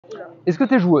Est-ce que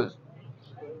tu es joueuse?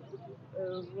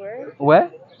 Ouais.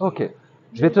 Ouais? Ok.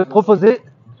 Je vais te proposer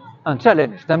un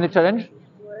challenge. T'aimes les challenges?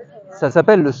 Ça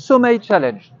s'appelle le sommeil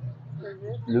challenge.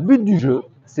 Le but du jeu,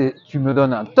 c'est tu me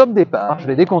donnes un top départ, je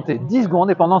vais décompter 10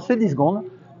 secondes et pendant ces 10 secondes,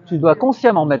 tu dois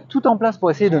consciemment mettre tout en place pour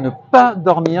essayer de ne pas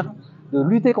dormir, de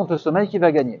lutter contre le sommeil qui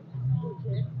va gagner.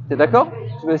 T'es d'accord?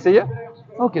 Tu veux essayer?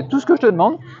 Ok, tout ce que je te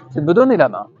demande, c'est de me donner la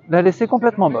main, la laisser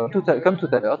complètement molle, comme tout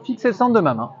à l'heure, fixer le centre de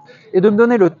ma main et de me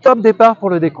donner le top départ pour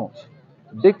le décompte.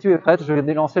 Dès que tu es prête, je vais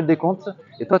délancer le décompte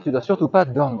et toi, tu dois surtout pas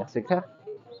dormir, c'est clair?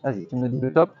 Vas-y, tu me dis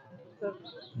le top.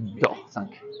 Dors. 5,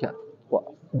 4, 3,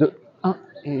 2, 1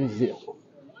 et 0.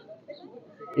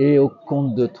 Et au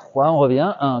compte de 3, on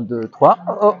revient. 1, 2, 3.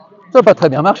 Oh, ça n'a pas très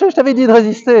bien marché, je t'avais dit de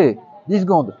résister. 10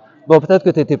 secondes. Bon, peut-être que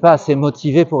tu n'étais pas assez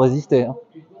motivé pour résister. Hein.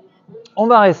 On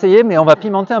va réessayer, mais on va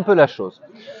pimenter un peu la chose.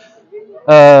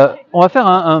 On va faire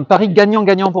un pari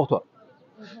gagnant-gagnant pour toi.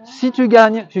 Si tu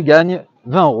gagnes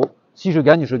 20 euros. Si je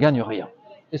gagne rien.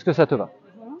 Est-ce que ça te va?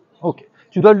 Ok.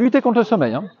 Tu dois lutter contre le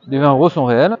sommeil. Hein. Les 20 euros sont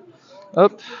réels.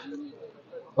 Hop.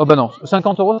 Oh bah non,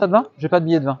 50 euros, ça te va? J'ai pas de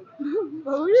billet de 20.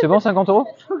 Bah oui. C'est bon, 50 euros?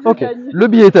 Ok. Le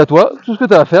billet est à toi. Tout ce que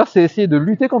tu as à faire, c'est essayer de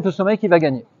lutter contre le sommeil qui va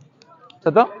gagner.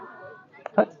 Ça te va?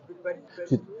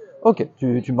 Ok. Tu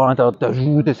me prends à l'intérieur de ta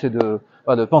joue, tu essaies de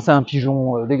penser à un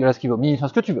pigeon dégueulasse qui vomit, enfin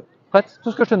ce que tu veux. Prête?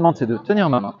 Tout ce que je te demande, c'est de tenir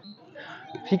ma main,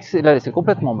 fixer, la laisser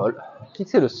complètement molle,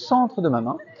 fixer le centre de ma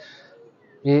main,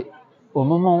 et au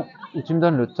moment où tu me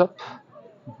donnes le top,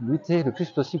 lutter le plus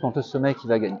possible contre le sommeil qui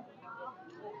va gagner.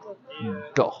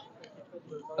 Dors.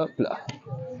 Hop là.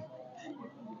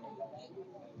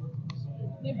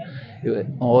 Et ouais,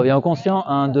 on revient au conscient.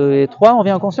 1, 2 et 3, on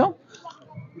revient au conscient.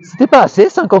 C'était pas assez,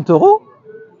 50 euros?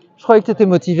 Je croyais que tu étais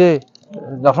motivé.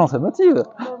 L'argent, ça motive.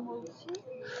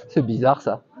 C'est bizarre,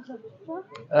 ça.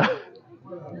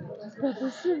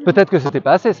 Peut-être que c'était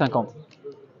pas assez, 50.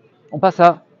 On passe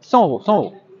à 100 euros. 100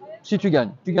 euros. Si tu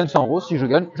gagnes 100 euros. Si je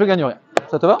gagne rien.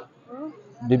 Ça te va?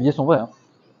 Les billets sont vrais. Hein.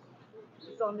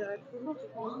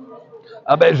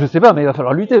 Ah ben, je sais pas, mais il va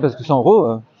falloir lutter parce que 100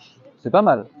 euros, c'est pas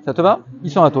mal. Ça te va?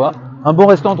 Ils sont à toi. Un bon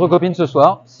resto entre copines ce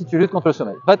soir, si tu luttes contre le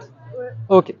sommeil. Prête?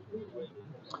 Ok.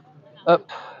 Hop.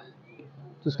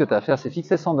 Tout ce que tu as à faire, c'est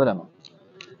fixer le centre de la main.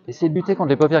 Essayer de lutter contre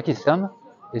les paupières qui se ferment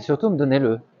et surtout me donner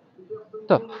le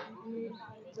top.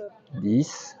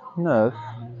 10, 9,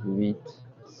 8,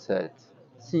 7,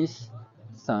 6,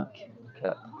 5,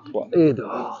 4, 3 et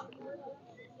dehors.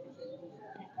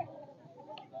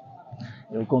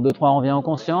 Et au compte de 3, on revient au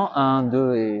conscient. 1,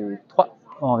 2 et 3,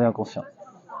 on revient au conscient.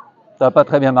 Ça n'a pas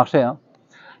très bien marché. Hein.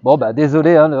 Bon, bah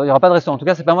désolé, hein, il n'y aura pas de restaurant. En tout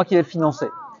cas, c'est pas moi qui vais le financer.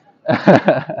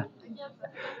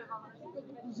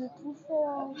 J'ai tout fait.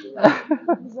 Hein.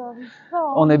 Pas,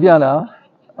 hein. On est bien là.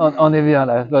 Hein. On est bien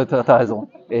là. T'as raison.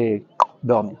 Et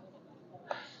dormir.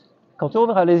 Quand tu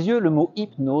ouvriras les yeux, le mot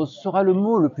hypnose sera le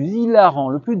mot le plus hilarant,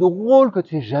 le plus drôle que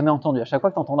tu aies jamais entendu. À chaque fois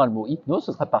que tu entendras le mot hypnose,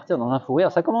 ce sera partir dans un fou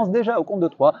rire. Ça commence déjà au compte de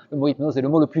 3. Le mot hypnose est le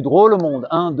mot le plus drôle au monde.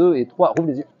 1, 2 et 3. Rouvre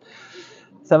les yeux.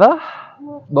 Ça va?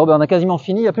 Bon, ben on a quasiment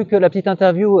fini. Il n'y a plus que la petite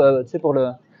interview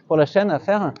pour la chaîne à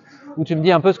faire, où tu me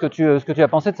dis un peu ce que tu as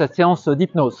pensé de cette séance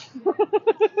d'hypnose.